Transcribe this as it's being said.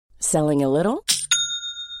Selling a little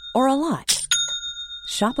or a lot?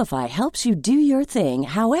 Shopify helps you do your thing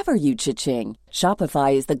however you cha-ching.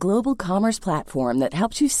 Shopify is the global commerce platform that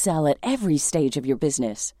helps you sell at every stage of your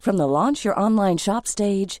business. From the launch your online shop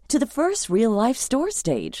stage to the first real-life store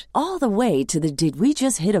stage, all the way to the did we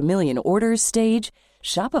just hit a million orders stage.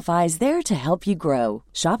 Shopify is there to help you grow.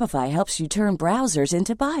 Shopify helps you turn browsers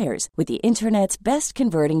into buyers with the internet's best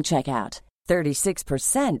converting checkout.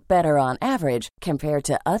 36% better on average compared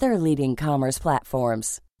to other leading commerce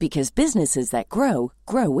platforms. Because businesses that grow,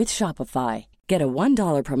 grow with Shopify. Get a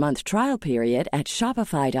 $1 per month trial period at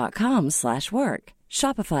shopify.com/work.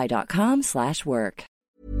 Shopify.com/work.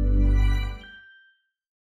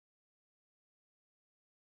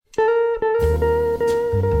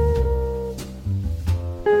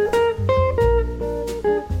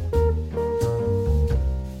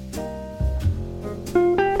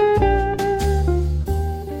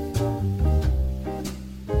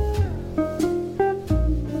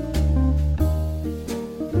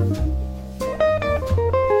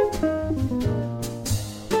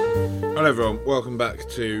 Hello everyone, welcome back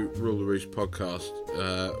to Rule the Roost podcast,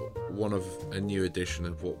 one of a new edition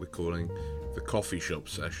of what we're calling the coffee shop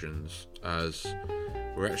sessions, as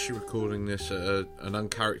we're actually recording this at an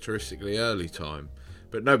uncharacteristically early time,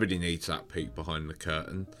 but nobody needs that peek behind the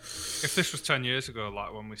curtain. If this was 10 years ago,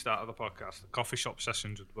 like when we started the podcast, the coffee shop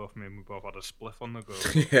sessions would both mean we both had a spliff on the go.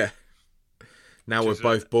 Yeah. Now we're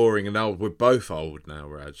both boring and old. We're both old now,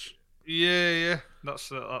 Raj. Yeah. That's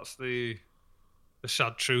the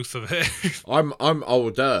sad truth of it. I'm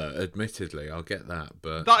older, admittedly. I'll get that,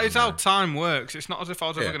 but that is how time works. It's not as if I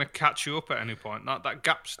was ever going to catch you up at any point. That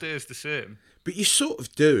gap stays the same. But you sort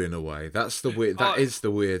of do in a way. That's the weird. That is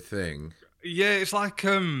the weird thing. Yeah, it's like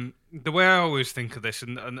the way I always think of this,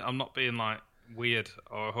 and I'm not being like weird,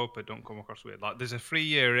 or I hope it don't come across weird. Like there's a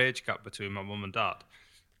 3-year age gap between my mum and dad.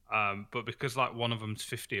 But because like one of them's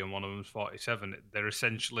 50 and one of them's 47, they're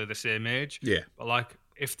essentially the same age. Yeah. But like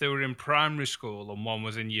if they were in primary school and one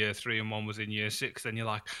was in year 3 and one was in year 6, then you're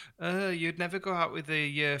like, you'd never go out with the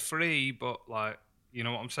year 3, but like, you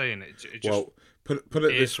know what I'm saying? It just well, put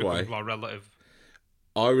it this way. My relative.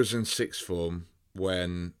 I was in sixth form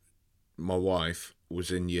when my wife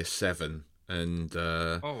was in year 7, and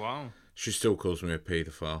oh wow, she still calls me a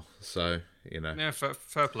paedophile. So yeah,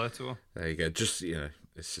 fair play to her. There you go. Just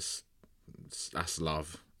that's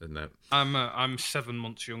love, isn't it? I'm 7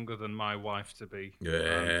 months younger than my wife to be.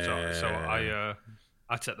 Yeah. So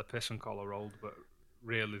I take the piss and call her old, but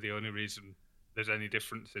really the only reason there's any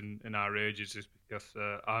difference in our ages is because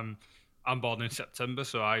I'm born in September,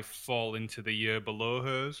 so I fall into the year below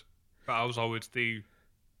hers. But I was always the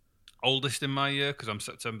oldest in my year because I'm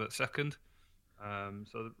September 2nd.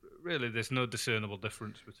 So really, there's no discernible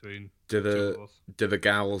difference between the two of us. Do the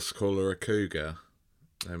gals call her a cougar?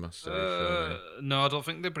 They must do. No, I don't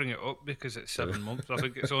think they bring it up because it's 7 months. I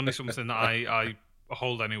think it's only something that I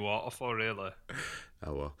hold any water for, really.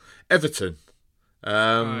 Oh well, Everton.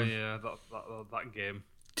 Yeah, that game.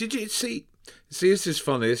 Did you see? This is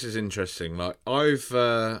funny. This is interesting. Like you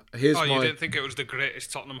didn't think it was the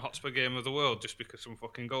greatest Tottenham Hotspur game of the world just because some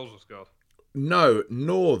fucking goals were scored? No,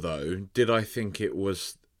 nor though did I think it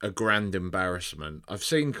was a grand embarrassment. I've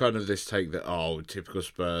seen kind of this take that, typical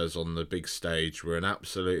Spurs on the big stage were an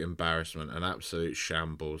absolute embarrassment, an absolute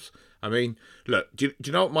shambles. I mean, look, do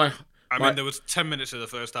you know what I mean, there was 10 minutes of the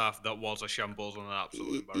first half that was a shambles and an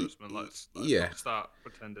absolute embarrassment. Let's not start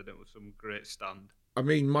pretending it was some great stand. I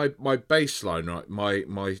mean, my baseline,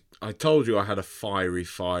 right? I told you I had a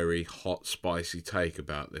fiery, hot, spicy take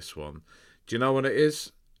about this one. Do you know what it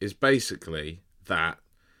is? It's basically that,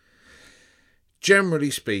 generally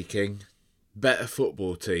speaking, better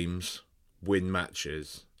football teams win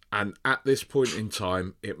matches. And at this point in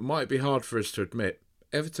time, it might be hard for us to admit,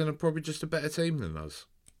 Everton are probably just a better team than us.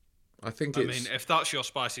 I mean, if that's your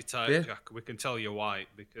spicy take, yeah, Jack, we can tell you why,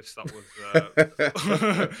 because that was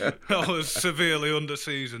that was severely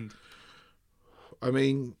underseasoned. I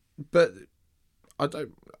mean, but I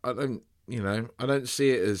don't see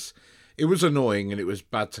it as. It was annoying and it was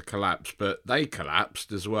bad to collapse, but they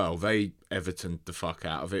collapsed as well. They Evertoned the fuck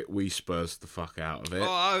out of it. We Spurs the fuck out of it.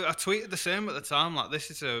 Oh, I tweeted the same at the time. Like,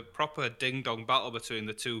 this is a proper ding-dong battle between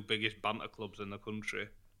the two biggest banter clubs in the country.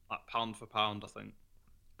 Like, pound for pound, I think.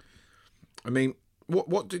 I mean,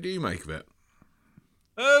 what did you make of it?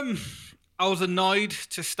 I was annoyed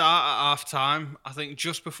to start at half time. I think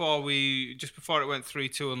just before it went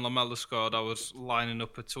 3-2 and Lamela scored, I was lining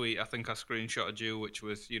up a tweet. I think I screenshotted you, which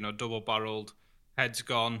was, double barreled, heads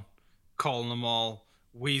gone, calling them all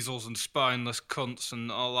weasels and spineless cunts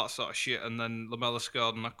and all that sort of shit. And then Lamela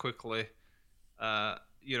scored, and I quickly,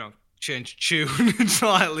 change tune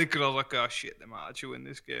slightly because I was like, oh shit, they might actually win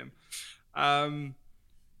this game.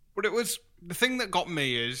 But it was the thing that got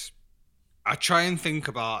me is I try and think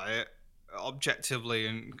about it objectively,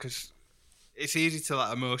 and because it's easy to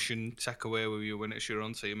let emotion take away with you when it's your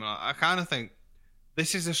own team. And I kind of think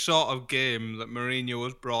this is a sort of game that Mourinho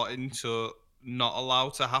was brought in to not allow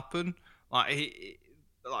to happen. Like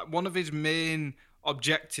one of his main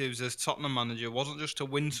objectives as Tottenham manager wasn't just to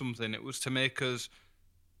win something; it was to make us,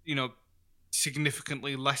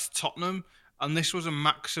 significantly less Tottenham. And this was a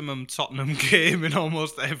maximum Tottenham game in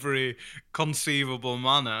almost every conceivable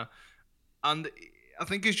manner. And I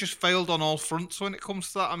think he's just failed on all fronts when it comes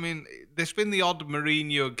to that. I mean, there's been the odd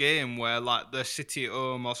Mourinho game where, like, the City at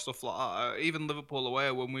home or stuff like that, even Liverpool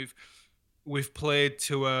away, when we've played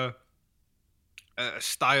to a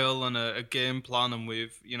style and a game plan, and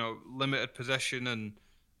we've limited possession and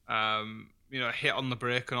hit on the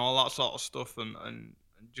break and all that sort of stuff, and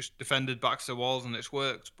just defended backs to walls, and it's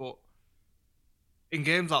worked. But in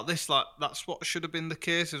games like this, like, that's what should have been the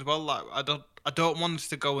case as well. Like, I don't want us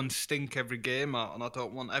to go and stink every game out, and I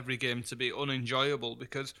don't want every game to be unenjoyable,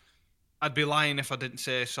 because I'd be lying if I didn't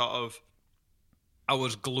say sort of I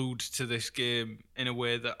was glued to this game in a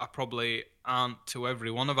way that I probably aren't to every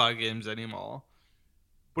one of our games anymore.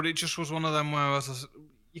 But it just was one of them where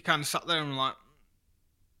you kind of sat there and like,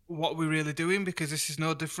 what are we really doing? Because this is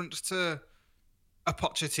no difference to a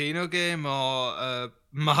Pochettino game or a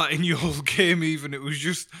Martin Jol game even.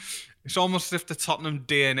 It's almost as if the Tottenham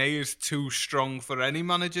DNA is too strong for any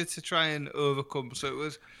manager to try and overcome. So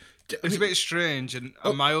it's a bit strange. And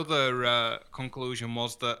my other conclusion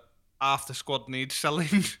was that half the squad needs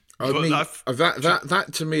selling. That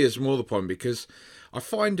to me is more the point, because I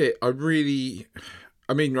find it,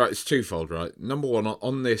 right, it's twofold, right? Number one,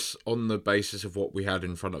 on the basis of what we had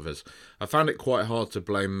in front of us, I found it quite hard to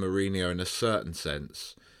blame Mourinho in a certain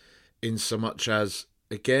sense, in so much as,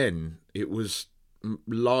 again, it was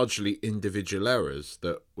largely individual errors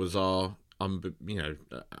that was our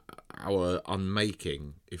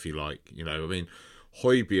unmaking, if you like. I mean,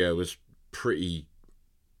 Højbjerg was pretty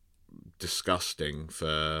disgusting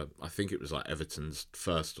for, I think it was like Everton's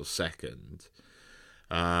first or second.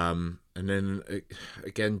 And then,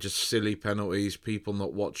 again, just silly penalties, people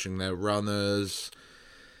not watching their runners.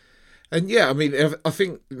 And yeah, I mean, I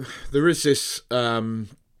think there is this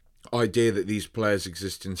idea that these players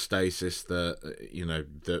exist in stasis, that,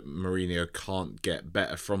 that Mourinho can't get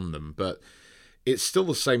better from them. But it's still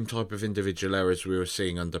the same type of individual errors we were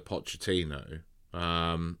seeing under Pochettino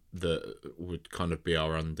that would kind of be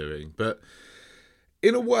our undoing. But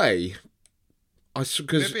in a way,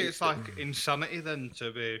 maybe it's like insanity then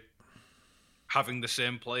to be having the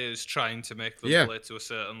same players trying to make them play to a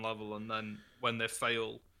certain level, and then when they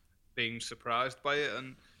fail, being surprised by it.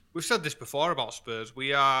 And we've said this before about Spurs.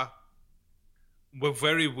 We're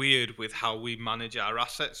very weird with how we manage our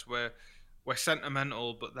assets. We're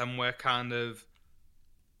sentimental, but then we're kind of,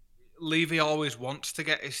 Levy always wants to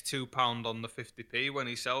get his £2 on the 50p when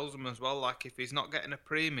he sells them as well. Like, if he's not getting a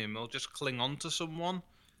premium, he'll just cling on to someone.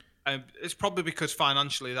 It's probably because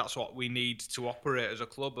financially that's what we need to operate as a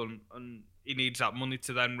club, and he needs that money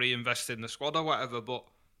to then reinvest in the squad or whatever. But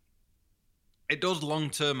it does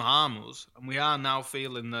long-term harm us, and we are now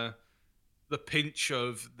feeling the pinch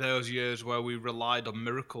of those years where we relied on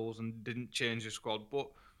miracles and didn't change the squad.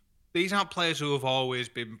 But these aren't players who have always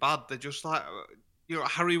been bad. They're just like,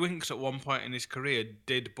 Harry Winks at one point in his career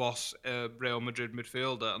did boss a Real Madrid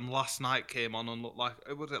midfielder, and last night came on and looked like,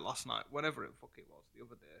 was it last night? Whenever it was, the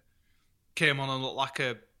other day. Came on and looked like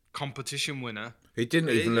a competition winner. He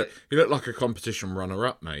didn't even look. He looked like a competition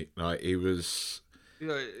runner-up, mate. Like, he was.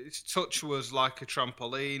 His touch was like a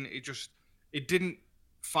trampoline. He didn't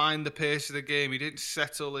find the pace of the game. He didn't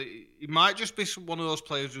settle. He might just be one of those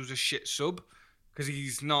players who's a shit sub because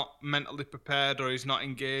he's not mentally prepared, or he's not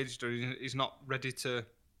engaged, or he's not ready to,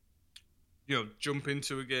 jump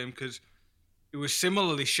into a game, because he was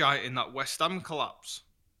similarly shite in that West Ham collapse.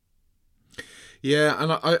 Yeah,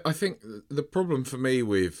 and I think the problem for me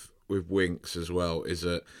with Winks as well is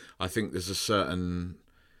that I think there's a certain.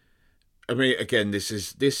 I mean, again, this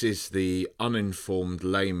is the uninformed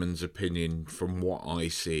layman's opinion from what I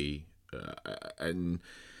see, and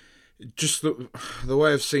just the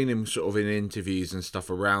way I've seen him sort of in interviews and stuff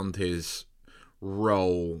around his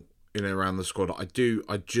role in and around the squad.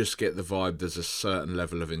 I just get the vibe there's a certain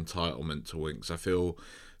level of entitlement to Winks. I feel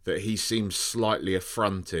that he seems slightly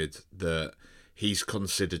affronted that he's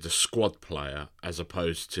considered a squad player as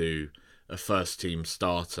opposed to a first-team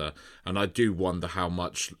starter. And I do wonder how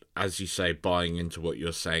much, as you say, buying into what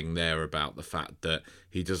you're saying there about the fact that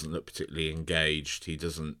he doesn't look particularly engaged, he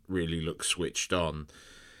doesn't really look switched on,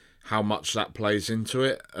 how much that plays into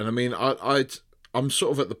it. And I mean, I'm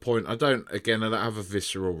sort of at the point. I don't have a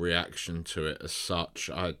visceral reaction to it as such.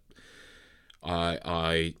 I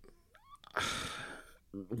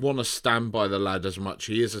want to stand by the lad as much.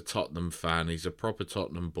 He is a Tottenham fan. He's a proper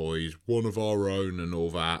Tottenham boy. He's one of our own and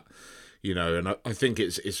all that. And I think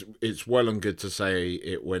it's well and good to say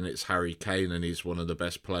it when it's Harry Kane and he's one of the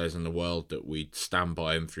best players in the world, that we stand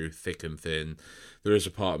by him through thick and thin. There is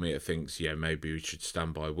a part of me that thinks, yeah, maybe we should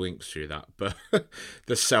stand by Winks through that. But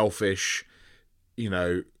the selfish,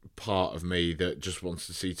 part of me that just wants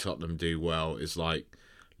to see Tottenham do well is like,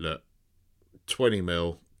 look, 20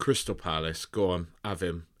 mil, Crystal Palace, go on, have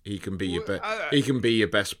him. He can be your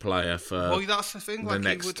best player for that's the thing. The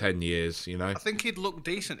next 10 years. I think he'd look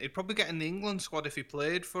decent. He'd probably get in the England squad if he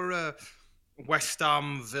played for West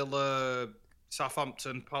Ham, Villa,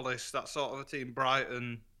 Southampton, Palace, that sort of a team.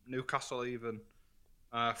 Brighton, Newcastle, even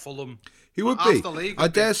Fulham. He would be. I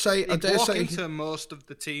dare say into most of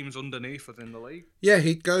the teams underneath us in the league. Yeah,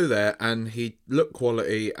 he'd go there and he'd look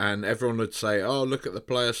quality, and everyone would say, "Oh, look at the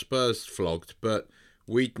player Spurs flogged," but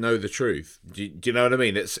we'd know the truth. Do you know what I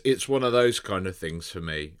mean? It's one of those kind of things for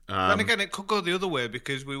me. Then again, it could go the other way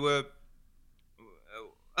because we were.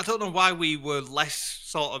 I don't know why we were less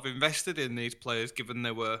sort of invested in these players, given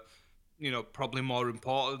they were, probably more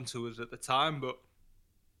important to us at the time. But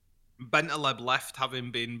Bentaleb left,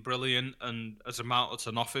 having been brilliant and has amounted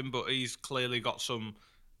to nothing. But he's clearly got some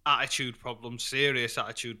attitude problems, serious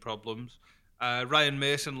attitude problems. Ryan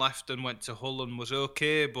Mason left and went to Hull and was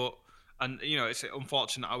okay, but. And, it's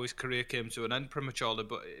unfortunate how his career came to an end prematurely,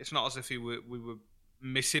 but it's not as if we were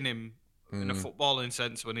missing him in a footballing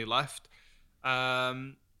sense when he left.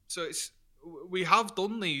 So we have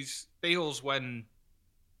done these deals when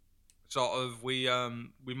sort of we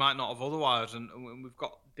might not have otherwise, and we've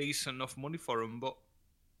got decent enough money for them. But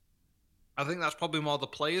I think that's probably more the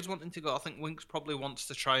players wanting to go. I think Winks probably wants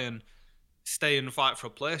to try and stay and fight for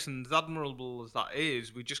a place, and as admirable as that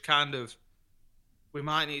is, we just kind of... We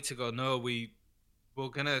might need to go, no, we're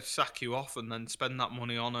going to sack you off and then spend that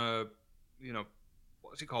money on a,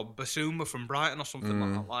 what's he called, Basuma from Brighton or something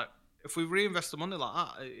like that. Like, if we reinvest the money like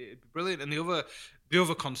that, it'd be brilliant. And the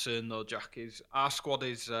other concern, though, Jack, is our squad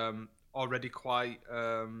is already quite...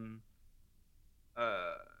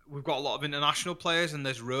 we've got a lot of international players and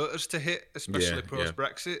there's rotas to hit, especially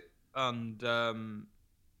post-Brexit. And...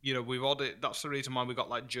 we've ordered. That's the reason why we got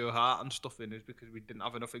like Joe Hart and stuff in, is because we didn't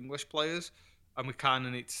have enough English players, and we kind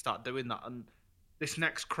of need to start doing that. And this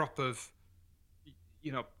next crop of,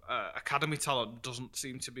 academy talent doesn't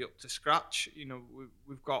seem to be up to scratch.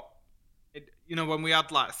 We've got, when we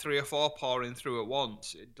had like 3 or 4 pouring through at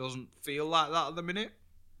once, it doesn't feel like that at the minute.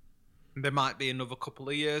 There might be another couple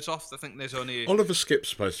of years off. I think there's only... Oliver Skipp's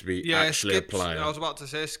supposed to be actually a player. I was about to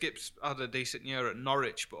say Skipp's had a decent year at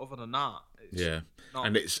Norwich, but other than that... Not...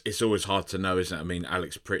 And it's always hard to know, isn't it? I mean,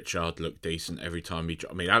 Alex Pritchard looked decent every time he...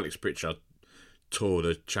 I mean, Alex Pritchard tore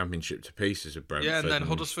the Championship to pieces at Brentford. Yeah, and then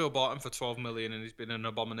Huddersfield bought him for 12 million and he's been an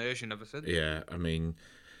abomination ever since. Yeah, I mean...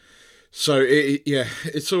 So,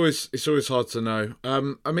 it's always hard to know.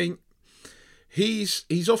 I mean...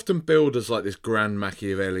 He's often billed as like this grand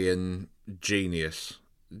Machiavellian genius.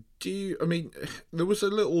 There was a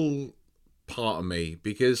little part of me,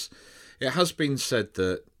 because it has been said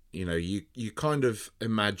that, you kind of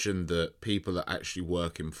imagine that people that actually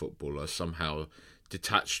work in football are somehow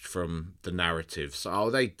detached from the narratives. Oh,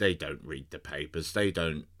 they don't read the papers, they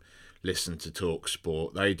don't listen to Talk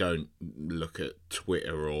Sport, they don't look at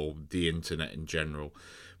Twitter or the internet in general.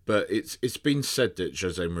 But it's been said that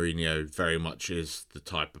Jose Mourinho very much is the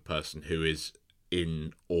type of person who is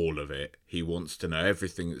in all of it. He wants to know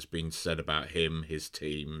everything that's been said about him, his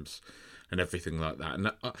teams, and everything like that.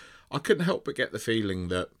 And I couldn't help but get the feeling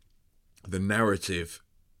that the narrative,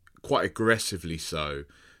 quite aggressively so,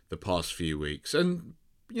 the past few weeks, and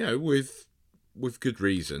with good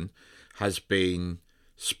reason, has been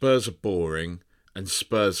Spurs are boring and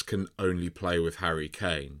Spurs can only play with Harry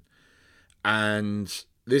Kane. And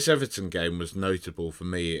this Everton game was noteworthy for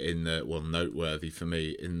me in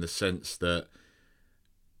the sense that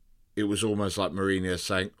it was almost like Mourinho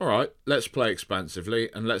saying, all right, let's play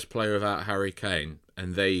expansively and let's play without Harry Kane.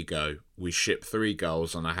 And there you go. We ship 3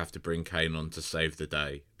 goals and I have to bring Kane on to save the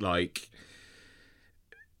day. Like,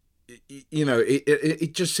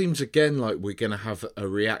 it just seems again like we're going to have a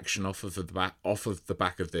reaction off of the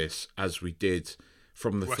back of this, as we did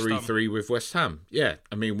from the 3-3 with West Ham. Yeah,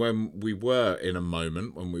 I mean, when we were in a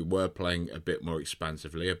moment, when we were playing a bit more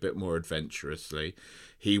expansively, a bit more adventurously,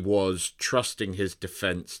 he was trusting his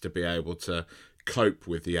defence to be able to cope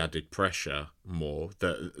with the added pressure more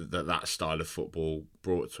that style of football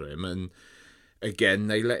brought to him. again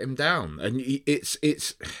they let him down. And it's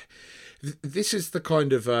this is the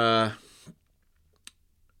kind of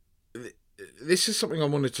this is something I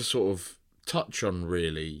wanted to sort of touch on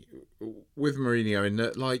really with Mourinho, in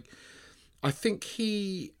that, like, I think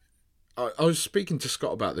I was speaking to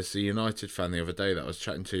Scott about this, the United fan, the other day that I was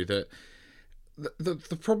chatting to, that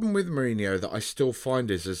the problem with Mourinho that I still find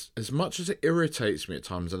is, as much as it irritates me at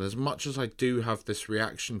times, and as much as I do have this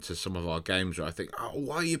reaction to some of our games where I think, oh,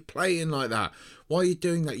 why are you playing like that? Why are you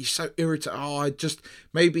doing that? You're so irritating. Oh,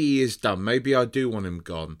 maybe he is done. Maybe I do want him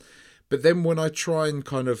gone. But then when I try and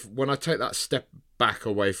when I take that step back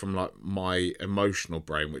away from like my emotional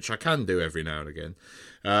brain, which I can do every now and again,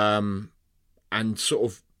 and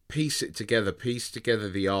sort of piece together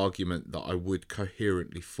the argument that I would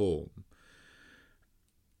coherently form,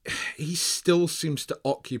 he still seems to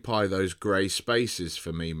occupy those grey spaces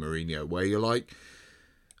for me, Mourinho, where you're like,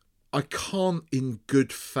 I can't in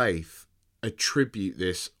good faith attribute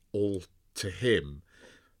this all to him.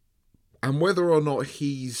 And whether or not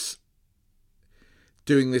he's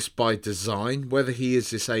doing this by design, whether he is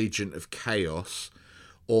this agent of chaos,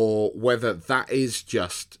 or whether that is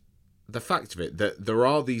just the fact of it, that there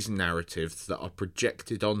are these narratives that are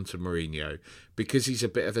projected onto Mourinho because he's a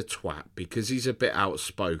bit of a twat, because he's a bit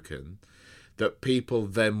outspoken, that people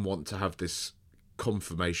then want to have this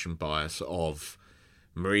confirmation bias of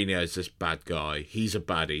Mourinho's this bad guy, he's a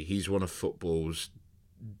baddie, he's one of football's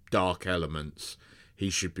dark elements, he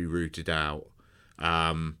should be rooted out,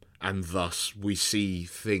 and thus we see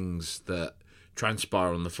things that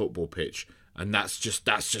transpire on the football pitch, and that's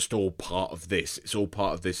just all part of this. It's all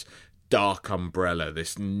part of this dark umbrella,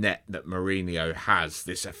 this net that Mourinho has,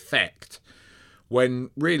 this effect, when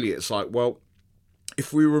really it's like, well,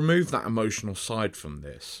 if we remove that emotional side from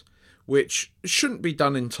this, which shouldn't be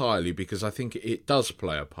done entirely because I think it does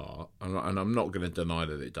play a part, and I'm not going to deny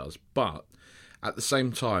that it does, but at the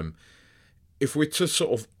same time, if we're to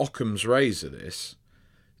sort of Occam's razor this,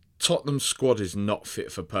 Tottenham's squad is not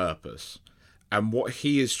fit for purpose, and what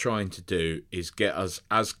he is trying to do is get us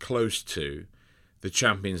as close to the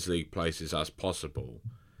Champions League places as possible.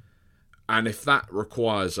 And if that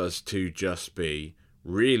requires us to just be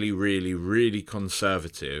really, really, really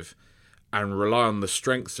conservative and rely on the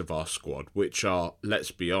strengths of our squad, which are,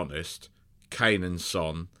 let's be honest, Kane and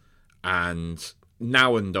Son, and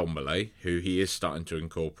now Ndombele, who he is starting to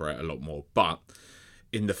incorporate a lot more. But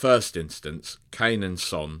in the first instance, Kane and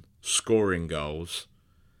Son scoring goals,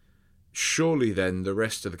 surely then the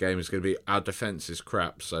rest of the game is going to be, our defence is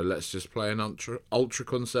crap, so let's just play an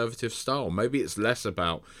ultra-conservative style. Maybe it's less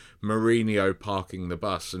about Mourinho parking the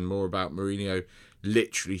bus and more about Mourinho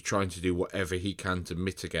literally trying to do whatever he can to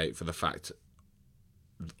mitigate for the fact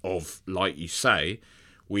of, like you say,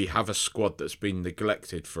 we have a squad that's been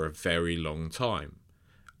neglected for a very long time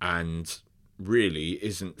and really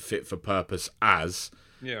isn't fit for purpose as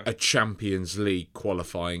a Champions League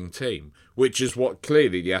qualifying team, which is what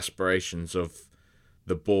clearly the aspirations of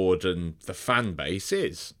the board and the fan base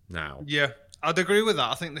is now. Yeah, I'd agree with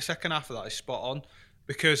that. I think the second half of that is spot on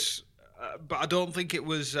because, but I don't think it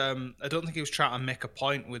was. I don't think he was trying to make a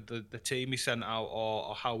point with the team he sent out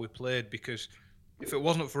or how we played, because if it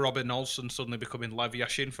wasn't for Robin Olsen suddenly becoming Lev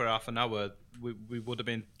Yashin for half an hour, we would have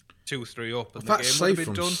been 2-3 up, and that the game save would have been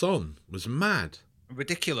from done. Son was mad.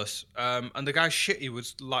 Ridiculous. And the guy's shit. He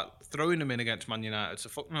was like throwing him in against Man United. So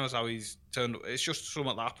fuck knows how he's turned. It's just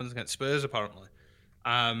something that happens against Spurs apparently.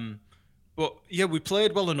 But yeah, we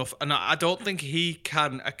played well enough, and I don't think he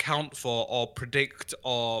can account for or predict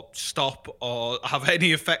or stop or have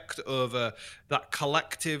any effect over that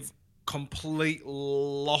collective, complete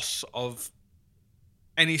loss of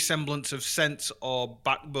any semblance of sense or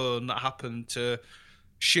backbone that happened to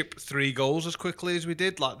ship 3 goals as quickly as we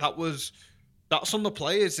did. Like that's on the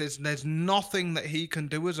players. There's nothing that he can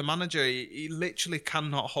do as a manager. He literally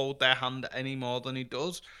cannot hold their hand any more than he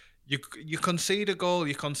does. You concede a goal,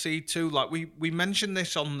 you concede 2. Like we mentioned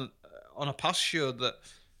this on a past show, that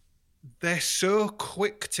they're so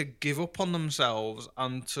quick to give up on themselves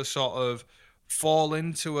and to sort of fall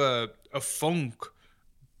into a funk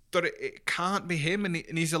that it can't be him. And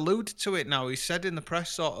he's alluded to it now. He said in the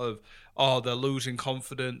press sort of, oh, they're losing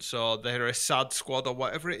confidence or they're a sad squad or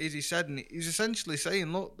whatever it is he said. And he's essentially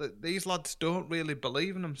saying, look, that these lads don't really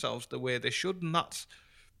believe in themselves the way they should. And that's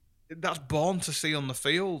born to see on the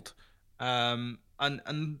field. And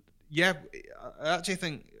yeah, I actually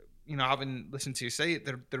think, having listened to you say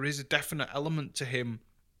it, there is a definite element to him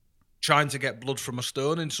trying to get blood from a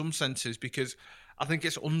stone in some senses, because I think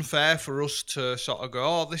it's unfair for us to sort of go,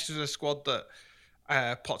 oh, this is a squad that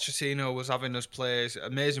Pochettino was having us play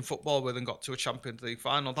amazing football with and got to a Champions League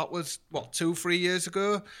final. That was, 2-3 years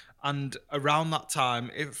ago? And around that time,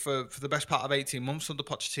 for the best part of 18 months under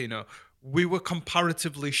Pochettino, we were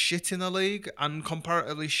comparatively shit in the league and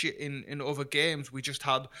comparatively shit in other games. We just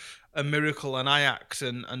had a miracle and Ajax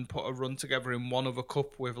and put a run together in one other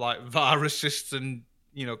cup with like VAR assists and,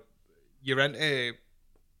 Llorente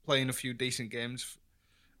playing a few decent games.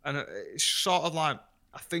 And it's sort of like,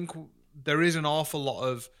 I think there is an awful lot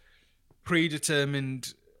of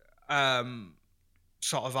predetermined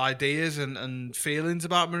sort of ideas and feelings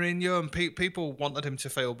about Mourinho, and people wanted him to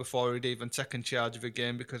fail before he'd even taken charge of a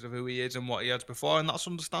game because of who he is and what he had before, and that's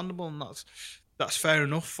understandable, and that's fair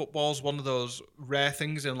enough. Football's one of those rare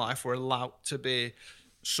things in life we're allowed to be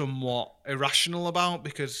somewhat irrational about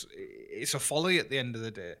because it's a folly at the end of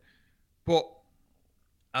the day. But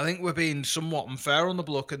I think we're being somewhat unfair on the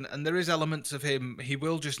bloke, and there is elements of him. He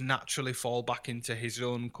will just naturally fall back into his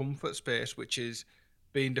own comfort space, which is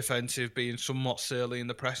being defensive, being somewhat surly in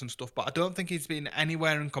the press and stuff. But I don't think he's been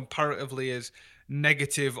anywhere in comparatively as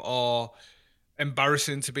negative or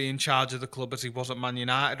embarrassing to be in charge of the club as he was at Man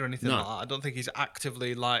United or anything like that. I don't think he's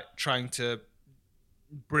actively like trying to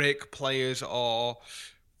break players or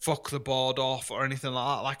fuck the board off or anything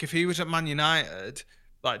like that. Like if he was at Man United,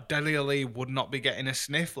 like Dele Alli would not be getting a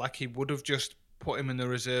sniff. Like he would have just put him in the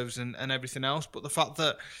reserves and everything else. But the fact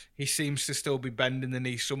that he seems to still be bending the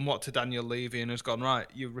knee somewhat to Daniel Levy and has gone, right,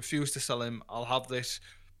 you refuse to sell him, I'll have this,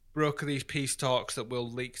 broker these peace talks that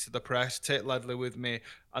will leak to the press, take Ledley with me,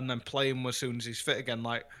 and then play him as soon as he's fit again.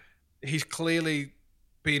 Like, he's clearly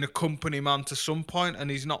been a company man to some point, and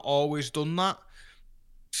he's not always done that.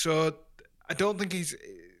 So I don't think he's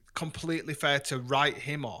completely fair to write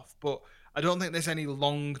him off, but I don't think there's any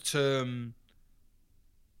long-term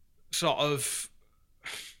sort of...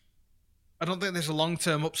 I don't think there's a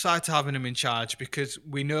long-term upside to having him in charge, because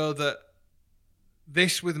we know that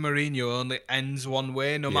this with Mourinho only ends one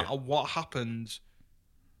way. No matter what happens,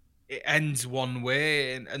 it ends one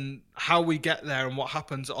way. And how we get there and what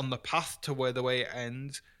happens on the path to where the way it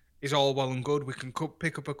ends is all well and good. We can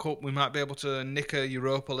pick up a cup. We might be able to nick a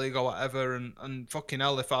Europa League or whatever. And fucking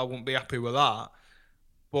hell if I won't be happy with that.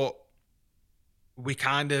 But we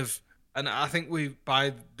kind of... And I think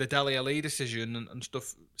by the Dele Alli decision and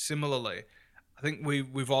stuff similarly, I think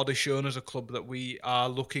we've already shown as a club that we are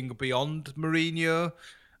looking beyond Mourinho.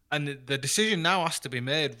 And the decision now has to be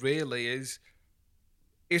made, really, is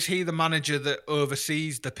he the manager that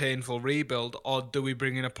oversees the painful rebuild, or do we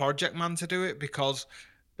bring in a project man to do it? Because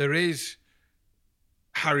there is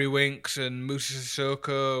Harry Winks and Moussa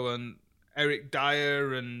Sissoko and Eric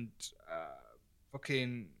Dyer and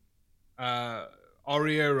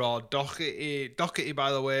Aurier or Doherty,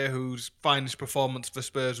 by the way, whose finest performance for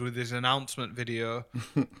Spurs with his announcement video.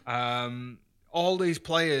 All these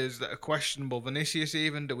players that are questionable. Vinicius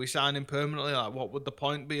even, do we sign him permanently? Like, what would the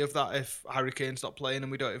point be of that if Harry Kane stopped playing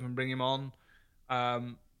and we don't even bring him on?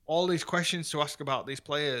 All these questions to ask about these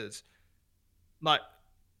players. Like,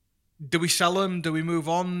 do we sell them? Do we move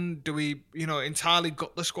on? Do we, entirely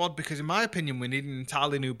gut the squad? Because in my opinion, we need an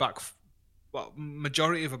entirely new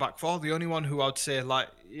majority of a back four. The only one who I'd say,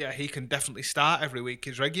 he can definitely start every week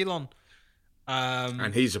is Reguilon.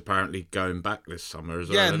 And he's apparently going back this summer as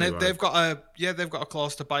well. Yeah, and anyway. they've got a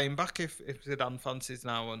clause to buy him back if Zidane fancies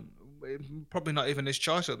now, and probably not even his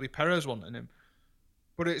choice. It'll be Perez wanting him.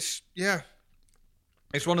 But it's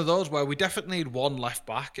one of those where we definitely need one left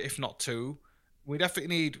back, if not two. We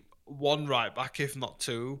definitely need one right back, if not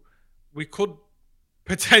two. We could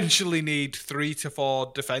potentially need 3 to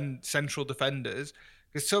 4 central defenders,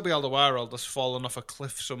 because Toby Alderweireld has fallen off a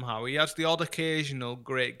cliff somehow. He has the odd occasional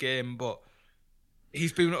great game, but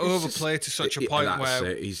he's been overplayed to such a point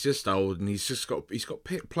where he's just old, and he's got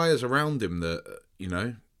players around him that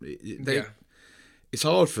it's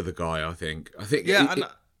hard for the guy. I think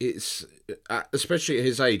it's especially at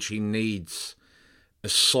his age, he needs a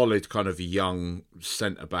solid kind of young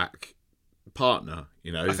centre back partner.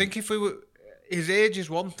 I think if we were... His age is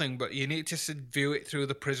one thing, but you need to view it through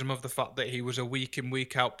the prism of the fact that he was a week in,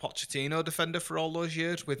 week out Pochettino defender for all those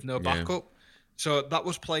years with no backup. So that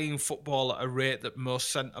was playing football at a rate that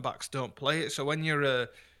most centre-backs don't play it. So when you're a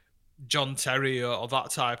John Terry or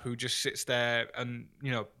that type who just sits there and,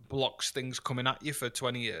 blocks things coming at you for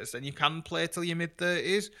 20 years, then you can play till your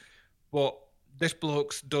mid-30s. But this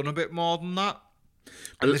bloke's done a bit more than that.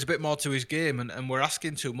 And there's a bit more to his game, and we're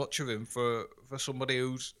asking too much of him for somebody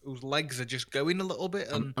whose legs are just going a little bit.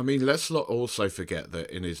 And I mean, let's not also forget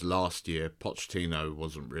that in his last year, Pochettino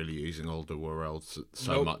wasn't really using Alderweireld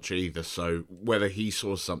so much either. So whether he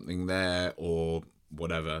saw something there or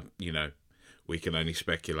whatever, we can only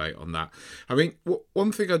speculate on that. I mean,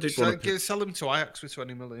 one thing I did want to sell him to Ajax for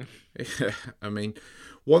 20 million. Yeah, I mean,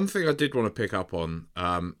 one thing I did want to pick up on,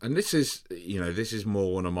 and this is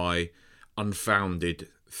more one of my unfounded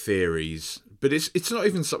theories, but it's not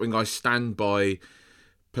even something I stand by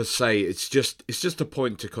per se. It's just a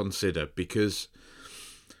point to consider, because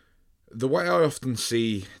the way I often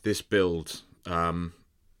see this build, and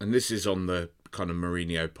this is on the kind of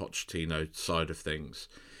Mourinho-Pochettino side of things,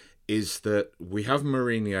 is that we have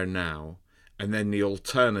Mourinho now, and then the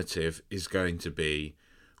alternative is going to be,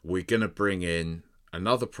 we're going to bring in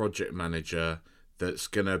another project manager that's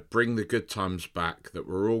going to bring the good times back, that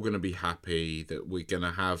we're all going to be happy, that we're going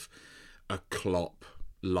to have a Klopp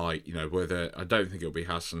light, whether I don't think it'll be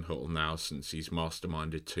Hasenhüttl now, since he's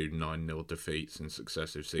masterminded 2 9-0 defeats in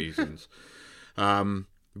successive seasons.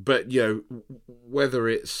 But whether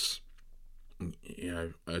it's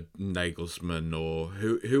a Nagelsmann or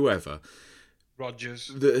whoever,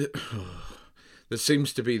 Rodgers, there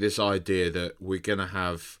seems to be this idea that we're going to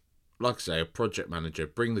have, like I say, a project manager,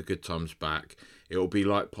 bring the good times back. It will be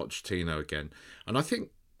like Pochettino again, and I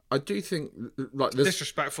do think like this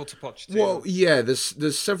disrespectful to Pochettino. Well, yeah,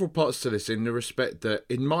 there's several parts to this, in the respect that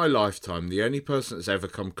in my lifetime, the only person that's ever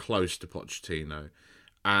come close to Pochettino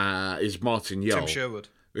is Martin Jol. Tim Sherwood.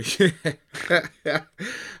 I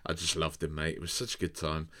just loved him, mate. It was such a good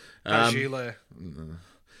time.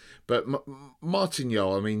 But Martin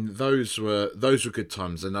Jol, I mean, those were good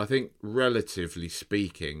times, and I think, relatively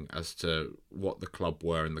speaking, as to what the club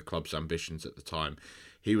were and the club's ambitions at the time,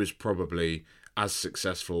 he was probably as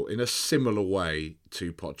successful in a similar way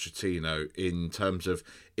to Pochettino, in terms of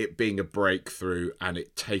it being a breakthrough and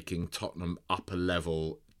it taking Tottenham up a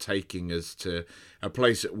level, taking us to a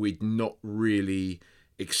place that we'd not really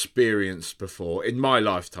experienced before. In my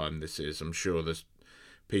lifetime, this is. I'm sure there's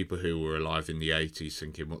people who were alive in the 80s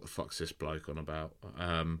thinking, what the fuck's this bloke on about?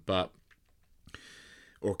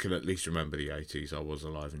 Or can at least remember the 80s. I was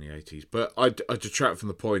alive in the 80s. But I detract from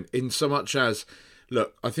the point, in so much as,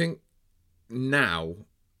 look, I think now,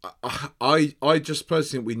 I just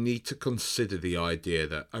personally think we need to consider the idea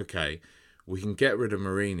that, okay, we can get rid of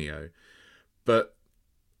Mourinho, but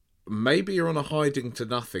maybe you're on a hiding to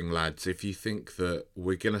nothing, lads, if you think that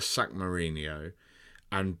we're going to sack Mourinho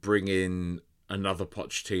and bring in another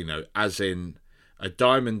Pochettino, as in a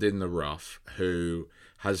diamond in the rough who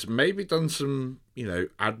has maybe done some,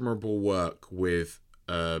 admirable work with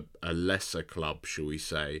a lesser club, shall we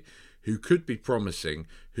say, who could be promising,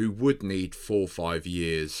 who would need 4 or 5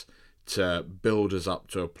 years to build us up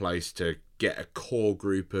to a place to get a core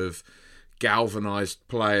group of galvanised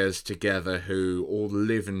players together who all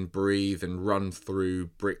live and breathe and run through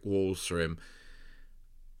brick walls for him.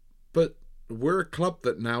 But we're a club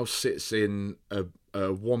that now sits in a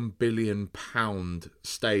 £1 billion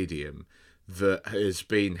stadium that has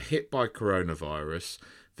been hit by coronavirus,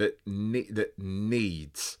 that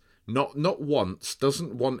needs, not wants,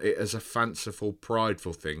 doesn't want it as a fanciful,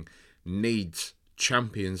 prideful thing, needs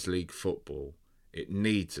Champions League football. It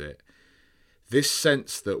needs it. This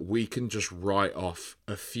sense that we can just write off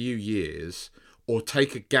a few years or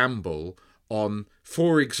take a gamble on,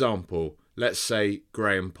 for example, let's say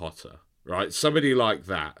Graham Potter, right? Somebody like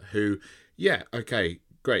that who, yeah, okay,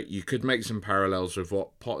 great. You could make some parallels with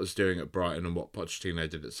what Potter's doing at Brighton and what Pochettino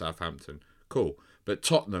did at Southampton. Cool. But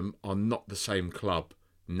Tottenham are not the same club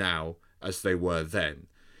now as they were then.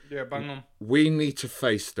 Yeah, bang on. We need to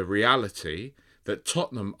face the reality that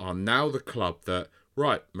Tottenham are now the club that,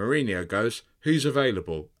 right, Mourinho goes, who's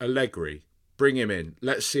available? Allegri. Bring him in.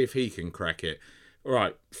 Let's see if he can crack it.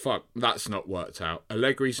 Right, fuck, that's not worked out.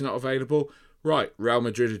 Allegri's not available. Right, Real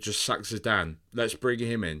Madrid have just sacked Zidane. Let's bring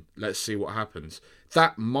him in. Let's see what happens.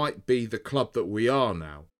 That might be the club that we are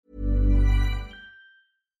now.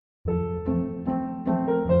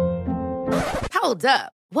 Hold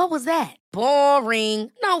up. What was that? Boring.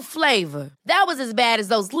 No flavor. That was as bad as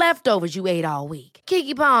those leftovers you ate all week.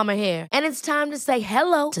 Keke Palmer here, and it's time to say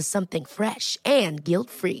hello to something fresh and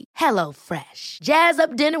guilt-free. Hello Fresh. Jazz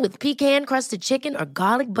up dinner with pecan-crusted chicken or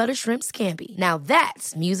garlic butter shrimp scampi. Now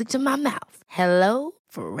that's music to my mouth. Hello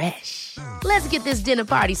Fresh. Let's get this dinner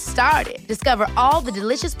party started. Discover all the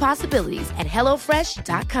delicious possibilities at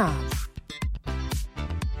HelloFresh.com.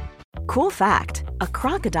 Cool fact, a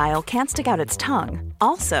crocodile can't stick out its tongue.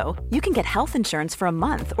 Also, you can get health insurance for a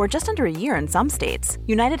month or just under a year in some states.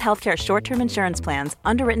 United Healthcare short-term insurance plans,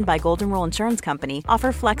 underwritten by Golden Rule Insurance Company,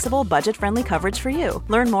 offer flexible, budget-friendly coverage for you.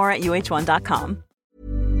 Learn more at UH1.com.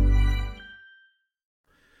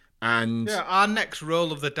 And yeah, our next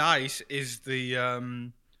roll of the dice is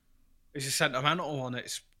the is a sentimental one.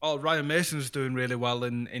 It's, Ryan Mason's doing really well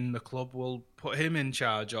in the club, we'll put him in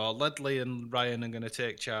charge, or Ledley and Ryan are going to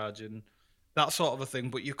take charge, and that sort of a thing.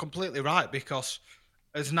 But you're completely right, because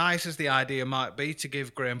as nice as the idea might be to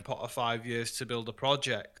give Graham Potter 5 years to build a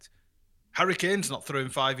project, Harry Kane's not throwing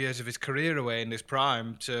 5 years of his career away in his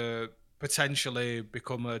prime to potentially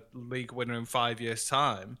become a league winner in 5 years'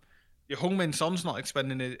 time. Your Heung-min Son's not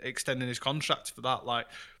extending his contract for that. Like,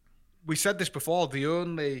 we said this before, the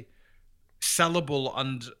only sellable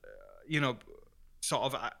and,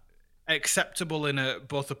 sort of acceptable in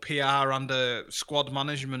both a PR and a squad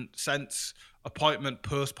management sense appointment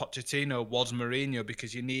post Pochettino was Mourinho,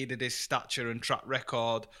 because you needed his stature and track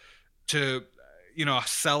record to,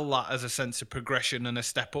 sell that as a sense of progression and a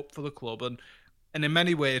step up for the club. And in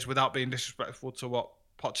many ways, without being disrespectful to what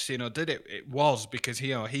Pochettino did, it was because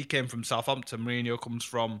he came from Southampton. Mourinho comes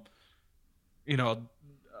from,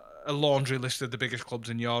 a laundry list of the biggest clubs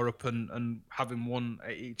in Europe, and having won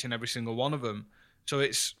at each and every single one of them. So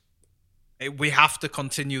we have to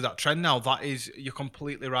continue that trend now. You're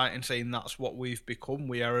completely right in saying that's what we've become.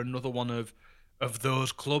 We are another one of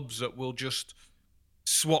those clubs that will just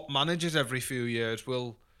swap managers every few years.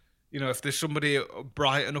 If there's somebody at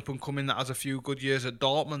Brighton up and coming that has a few good years at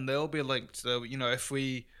Dortmund, they'll be linked. So, if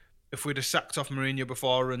we'd have sacked off Mourinho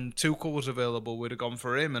before and Tuchel was available, we'd have gone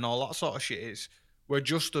for him and all that sort of shit. We're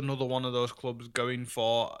just another one of those clubs going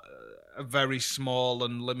for a very small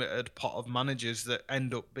and limited pot of managers that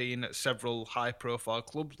end up being at several high-profile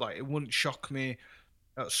clubs. Like, it wouldn't shock me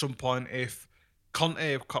at some point if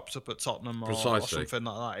Conte crops up at Tottenham or something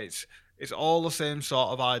like that. It's all the same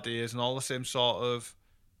sort of ideas and all the same sort of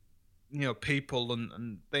people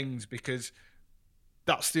and things, because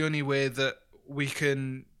that's the only way that we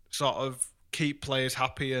can sort of keep players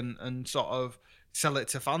happy and sort of sell it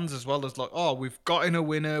to fans as well, as like, we've got in a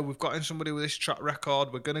winner, we've got in somebody with this track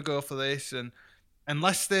record, we're going to go for this. And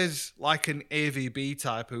unless there's like an AVB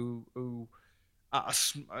type who at a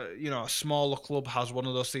smaller club has one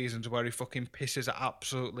of those seasons where he fucking pisses at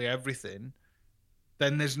absolutely everything,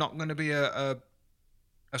 then there's not going to be a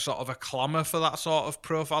sort of a clamour for that sort of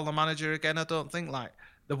profile of manager again, I don't think. Like,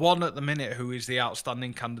 the one at the minute who is the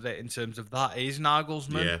outstanding candidate in terms of that is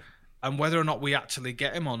Nagelsmann. Yeah. And whether or not we actually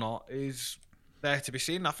get him or not is there to be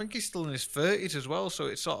seen. I think he's still in his 30s as well, so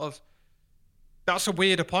it's sort of... That's a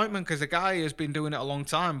weird appointment, because the guy has been doing it a long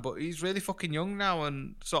time, but he's really fucking young now,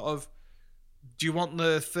 and sort of... Do you want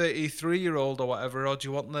the 33-year-old or whatever, or do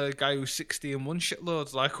you want the guy who's 60 and won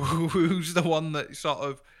shitloads? Like, who's the one that sort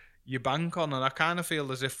of you bank on? And I kind of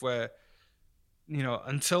feel as if we're,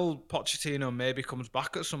 until Pochettino maybe comes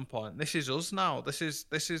back at some point, this is us now. This is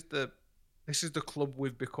the club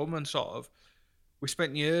we've become, and sort of we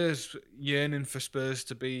spent years yearning for Spurs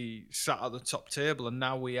to be sat at the top table, and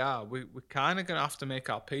now we are. We're kind of going to have to make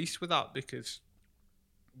our peace with that, because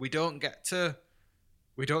we don't get to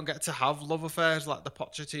have love affairs like the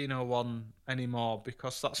Pochettino one anymore,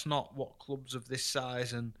 because that's not what clubs of this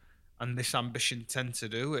size and this ambition tend to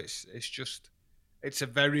do. It's a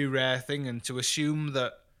very rare thing, and to assume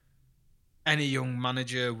that any young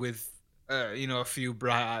manager with a few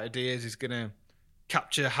bright ideas is going to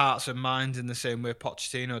capture hearts and minds in the same way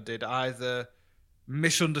Pochettino did either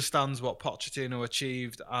misunderstands what Pochettino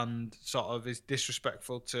achieved and sort of is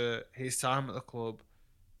disrespectful to his time at the club,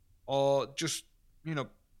 or just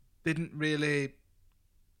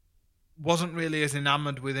wasn't really as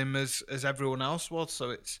enamoured with him as everyone else was.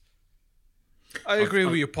 So I agree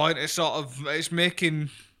with your point. It's making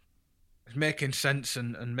sense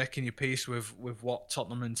and making your peace with what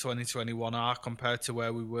Tottenham in 2021 are compared to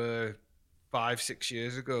where we were 5-6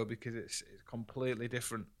 years ago, because it's completely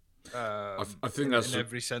different. I think that's in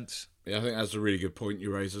every sense. Yeah, I think that's a really good point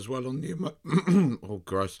you raise as well on the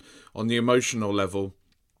on the emotional level.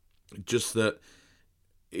 Just that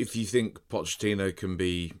if you think Pochettino can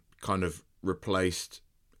be kind of replaced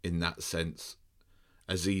in that sense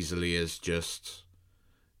as easily as just,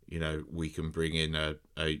 we can bring in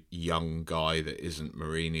a young guy that isn't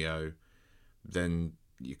Mourinho, then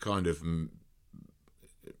you kind of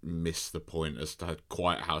miss the point as to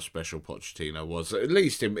quite how special Pochettino was, at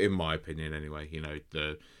least in my opinion anyway.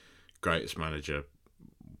 The greatest manager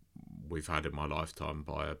we've had in my lifetime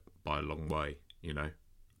by a long way,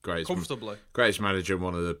 greatest manager and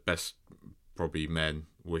one of the best probably men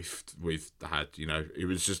we've had. It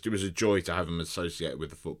was a joy to have him associated with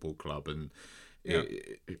the football club, and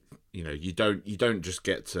you don't just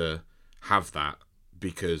get to have that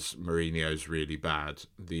because Mourinho's really bad.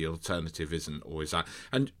 The alternative isn't always that.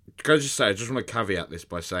 And can I just say, I just want to caveat this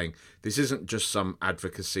by saying this isn't just some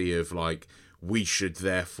advocacy of like we should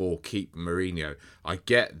therefore keep Mourinho. I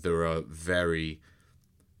get there are very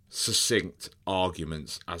succinct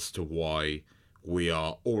arguments as to why we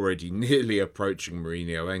are already nearly approaching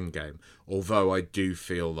Mourinho endgame. Although I do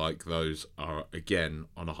feel like those are, again,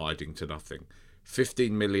 on a hiding to nothing.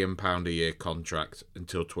 £15 million a year contract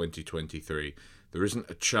until 2023. There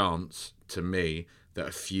isn't a chance, to me, that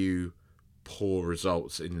a few poor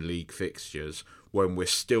results in league fixtures, when we're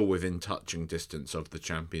still within touching distance of the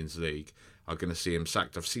Champions League, are going to see him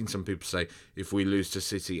sacked. I've seen some people say, if we lose to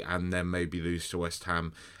City and then maybe lose to West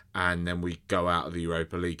Ham and then we go out of the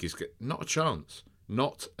Europa League, not a chance.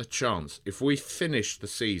 Not a chance. If we finish the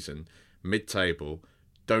season mid-table,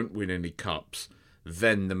 don't win any cups,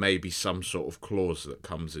 then there may be some sort of clause that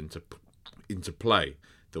comes into play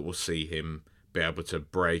that will see him be able to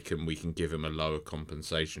break and we can give him a lower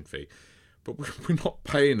compensation fee. But we're not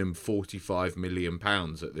paying him £45 million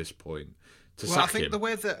at this point to sack him. I think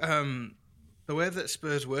the way that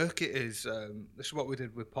Spurs work it is, this is what we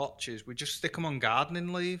did with Poch, is we just stick him on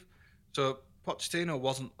gardening leave. So Pochettino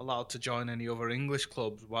wasn't allowed to join any other English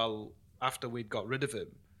clubs after we'd got rid of him,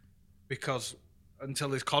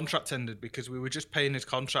 until his contract ended, because we were just paying his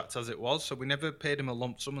contract as it was. So we never paid him a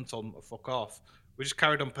lump sum and told him to fuck off. We just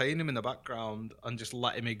carried on paying him in the background and just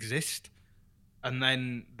let him exist. And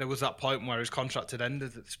then there was that point where his contract had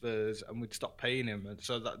ended at Spurs and we'd stopped paying him. And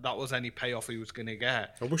so that was any payoff he was going to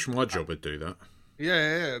get. I wish my job would do that.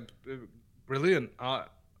 Yeah. Brilliant.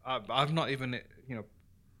 I've not even, it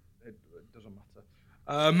doesn't matter.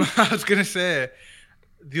 I was going to say,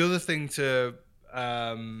 the other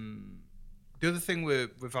thing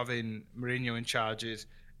with having Mourinho in charge is,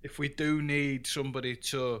 if we do need somebody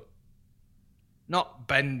to not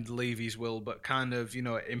bend Levy's will, but kind of,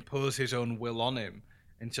 impose his own will on him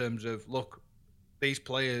in terms of, look, these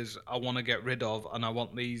players I want to get rid of and I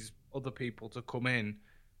want these other people to come in.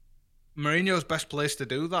 Mourinho's best place to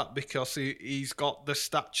do that, because he's got the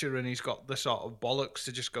stature and he's got the sort of bollocks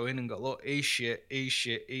to just go in and go, look, he's shit.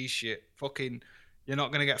 Fucking, you're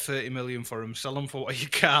not going to get 30 million for him. Sell him for what you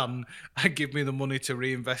can and give me the money to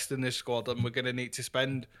reinvest in this squad. And we're going to need to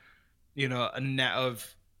spend, a net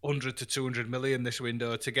of 100 to 200 million this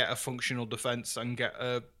window to get a functional defence and get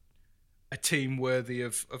a team worthy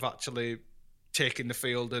of actually taking the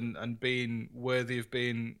field and being worthy of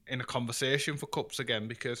being in a conversation for cups again,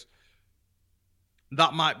 because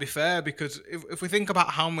that might be fair. Because if we think about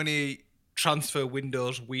how many transfer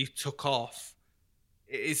windows we took off,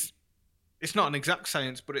 it's not an exact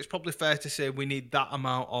science, but it's probably fair to say we need that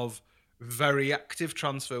amount of very active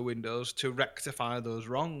transfer windows to rectify those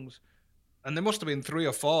wrongs. And there must have been 3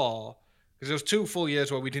 or 4, because there was 2 full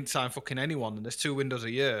years where we didn't sign fucking anyone, and there's 2 windows a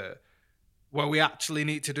year where we actually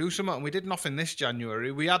need to do something. And we did nothing this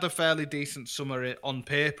January. We had a fairly decent summer on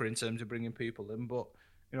paper in terms of bringing people in, but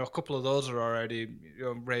a couple of those are already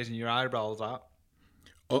raising your eyebrows at.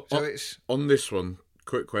 On this one,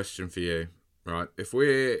 quick question for you, right? If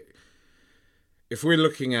we're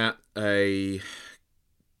looking at a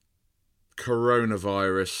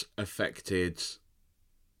coronavirus affected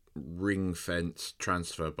ring-fence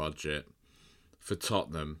transfer budget for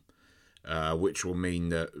Tottenham, which will mean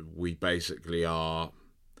that we basically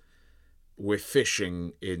we're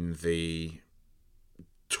fishing in the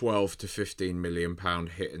 12 to 15 million pound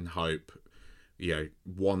hit and hope.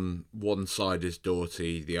 One side is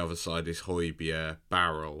Doughty, the other side is Højbjerg,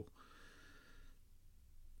 barrel.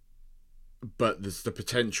 But there's the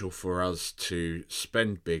potential for us to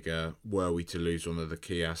spend bigger were we to lose one of the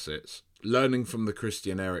key assets. Learning from the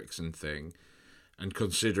Christian Eriksen thing, and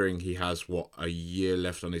considering he has, a year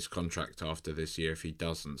left on his contract after this year if he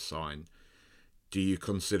doesn't sign, do you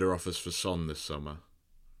consider offers for Son this summer?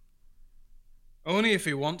 Only if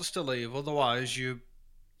he wants to leave. Otherwise, you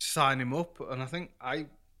sign him up. And I think I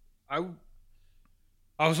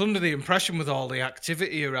was under the impression, with all the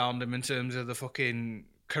activity around him in terms of the fucking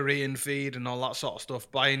Korean feed and all that sort of stuff,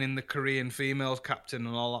 buying in the Korean females captain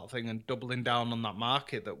and all that thing and doubling down on that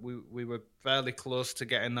market, that we were fairly close to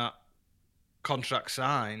getting that contract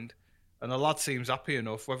signed. And the lad seems happy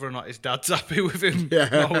enough. Whether or not his dad's happy with him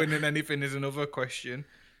not winning anything is another question.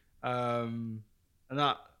 And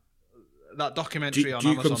that documentary on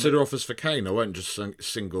Amazon... Do you consider offers for Kane? I won't just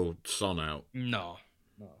single Son out. No.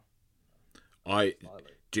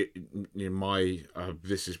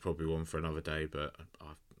 This is probably one for another day, but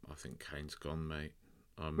I think Kane's gone, mate.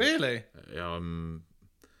 Really? I'm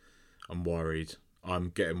worried. I'm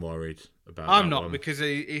getting worried about. I'm not one. Because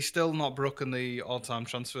he's still not broken the all-time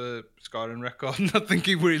transfer scoring record. I think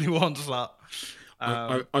he really wants that.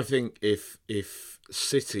 I think if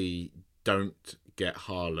City don't get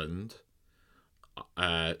Haaland,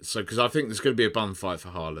 because I think there's going to be a bum fight for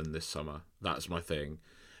Haaland this summer. That's my thing,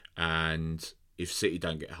 and if City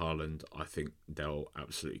don't get Haaland, I think they'll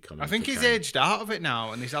absolutely come. I think he's aged out of it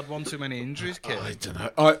now, and he's had one too many injuries, Kane. I don't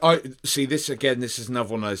know. I see this again. This is another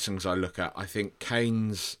one of those things I look at. I think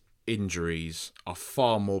Kane's injuries are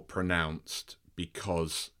far more pronounced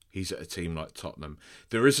because he's at a team like Tottenham.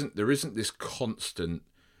 There isn't this constant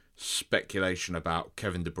speculation about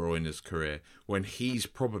Kevin De Bruyne's career when he's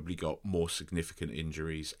probably got more significant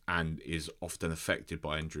injuries and is often affected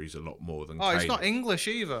by injuries a lot more than Kane. He's not English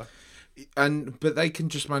either. But they can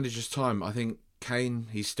just manage his time. I think Kane,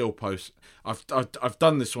 he's still post. I've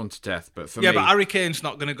done this one to death, but for me, but Harry Kane's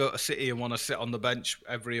not going to go to City and want to sit on the bench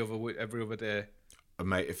every other day.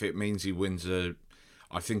 Mate, if it means he wins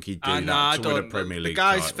I think he'd do Win a Premier League. The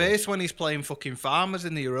guy's title. face when he's playing fucking Farmers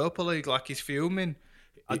in the Europa League, like he's fuming.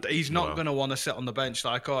 He's not going to want to sit on the bench.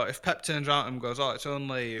 Like, if Pep turns around and goes, it's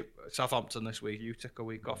only Southampton this week, you take a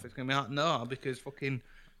week off, it's going to be like, no, because fucking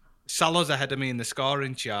Salah's ahead of me in the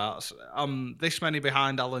scoring charts. I'm this many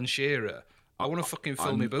behind Alan Shearer. I want to fucking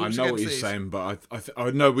fill my boots. I know what you're saying, but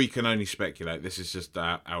I know we can only speculate. This is just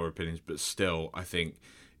our opinions, but still, I think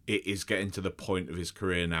it is getting to the point of his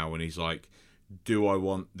career now when he's like, do I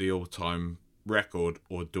want the all-time record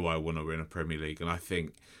or do I want to win a Premier League? And I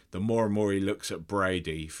think the more and more he looks at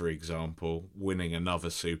Brady, for example, winning another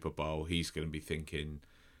Super Bowl, he's going to be thinking,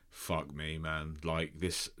 fuck me, man. Like,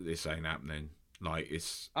 this ain't happening. Like,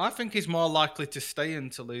 it's... I think he's more likely to stay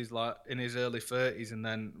until he's like in his early 30s and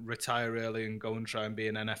then retire early and go and try and be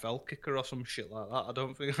an NFL kicker or some shit like that.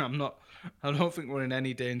 I don't think we're in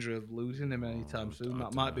any danger of losing him anytime soon.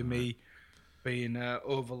 That might be me being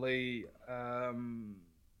overly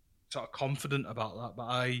sort of confident about that, but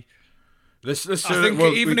I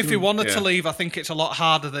think even if he wanted to leave, I think it's a lot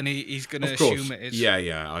harder than he's going to assume it is.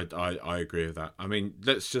 Yeah, I agree with that. I mean,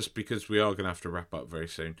 let's just, because we are going to have to wrap up very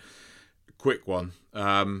soon. Quick one.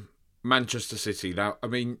 Manchester City. Now, I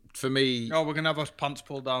mean, for me... we're going to have our pants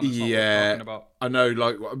pulled down. That's what we're talking about. I know,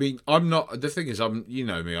 like, I mean, I'm not... The thing is, you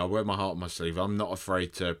know me, I wear my heart on my sleeve. I'm not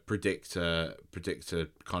afraid to predict a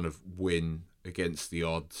kind of win against the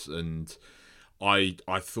odds, and I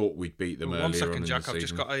thought we'd beat them earlier 1 second, on in Jack. the I've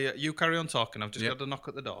just got you carry on talking. I've just got a knock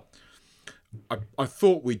at the door. I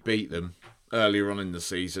thought we'd beat them earlier on in the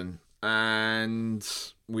season, and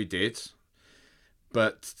we did.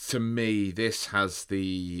 But to me, this has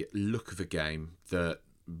the look of a game that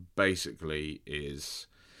basically is...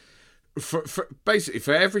 For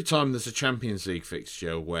every time there's a Champions League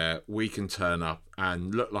fixture where we can turn up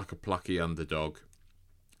and look like a plucky underdog,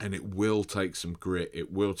 and it will take some grit, it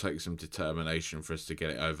will take some determination for us to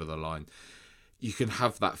get it over the line, you can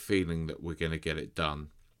have that feeling that we're going to get it done.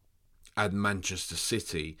 And Manchester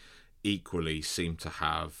City equally seem to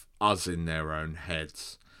have us in their own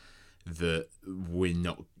heads that we're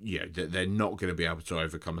not, that they're not going to be able to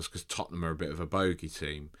overcome us because Tottenham are a bit of a bogey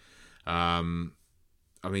team. I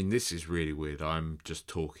mean, this is really weird. I'm just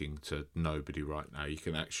talking to nobody right now. You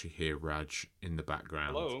can actually hear Raj in the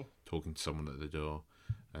background. Hello. Talking to someone at the door.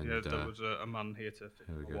 And, there was a man here to fit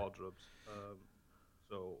my wardrobes.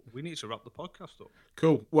 So we need to wrap the podcast up.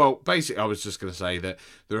 Cool. Well, basically, I was just going to say that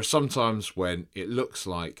there are some times when it looks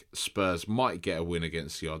like Spurs might get a win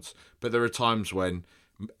against the odds, but there are times when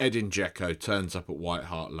Edin Dzeko turns up at White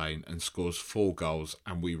Hart Lane and scores 4 goals,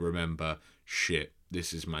 and we remember, shit,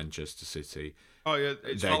 this is Manchester City. Oh yeah,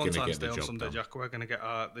 it's They're Valentine's get Day the on job Sunday, done. Jack. We're going to get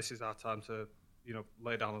this is our time to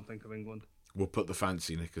lay down and think of England. We'll put the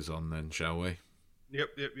fancy knickers on then, shall we? Yep.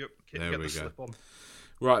 There we go. Slip on.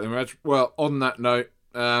 Right then, Raj. Well, on that note,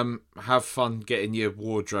 have fun getting your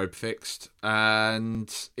wardrobe fixed, and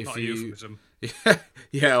if Not a you, euphemism.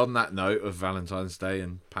 yeah, on that note of Valentine's Day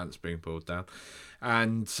and pants being pulled down,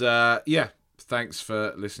 and thanks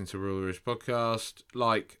for listening to Rule the Roost podcast.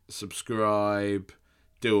 Like, subscribe,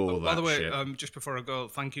 do all that. By the way, shit. just before I go,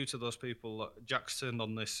 thank you to those people. Jack's turned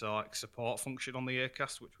on this support function on the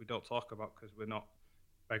Acast, which we don't talk about because we're not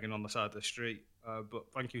begging on the side of the street.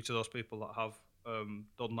 But thank you to those people that have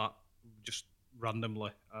done that just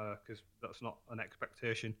randomly, because that's not an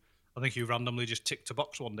expectation. I think you randomly just ticked a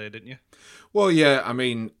box one day, didn't you? Well, yeah. I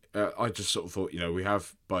mean, I just sort of thought, we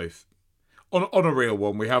have both on a real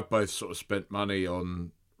one. We have both sort of spent money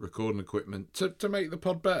on recording equipment to make the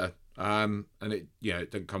pod better. And it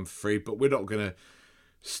didn't come for free, but we're not going to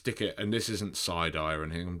stick it. And this isn't side eye or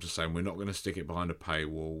anything. I'm just saying we're not going to stick it behind a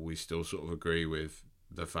paywall. We still sort of agree with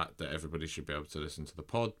the fact that everybody should be able to listen to the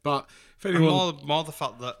pod. But if anyone, more the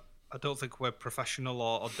fact that I don't think we're professional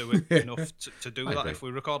or doing enough to do that. If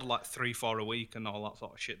we record like 3-4 a week and all that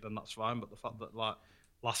sort of shit, then that's fine. But the fact that like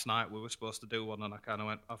last night we were supposed to do one and I kind of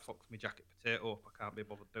went, I fucked my jacket potato up, I can't be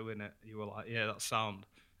bothered doing it. You were like, yeah, that's sound.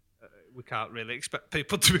 we can't really expect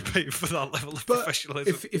people to be paid for that level of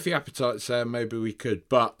professionalism. If the appetite's there, maybe we could.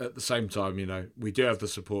 But at the same time, we do have the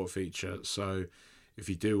support feature. So if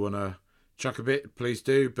you do want to chuck a bit, please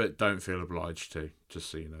do. But don't feel obliged to, just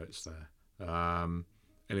so you know it's there.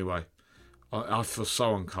 Anyway, I feel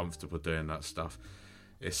so uncomfortable doing that stuff.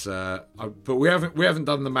 It's but we haven't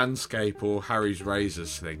done the Manscaped or Harry's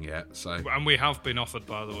Razors thing yet. So and we have been offered,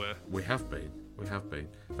 by the way. We have been.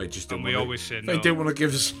 They just didn't. And we always say no. They didn't want to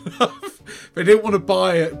give us enough. They didn't want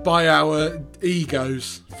to buy our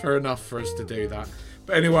egos for enough for us to do that.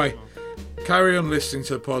 But anyway, carry on listening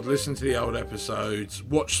to the pod. Listen to the old episodes.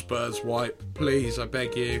 Watch Spurs wipe, please. I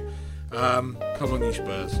beg you. Come on, you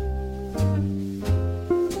Spurs.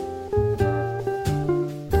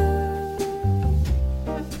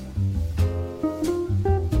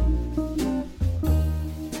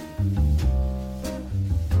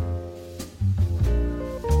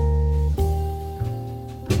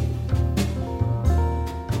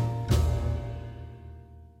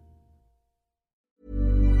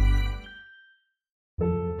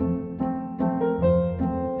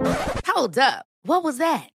 Hold up. What was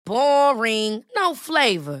that? Boring. No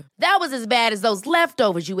flavor. That was as bad as those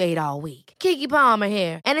leftovers you ate all week. Keke Palmer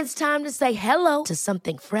here, and it's time to say hello to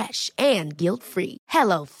something fresh and guilt-free.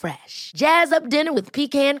 Hello Fresh. Jazz up dinner with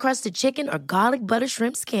pecan-crusted chicken or garlic butter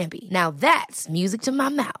shrimp scampi. Now that's music to my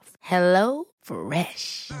mouth. Hello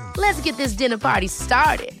Fresh. Let's get this dinner party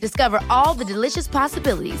started. Discover all the delicious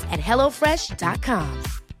possibilities at HelloFresh.com.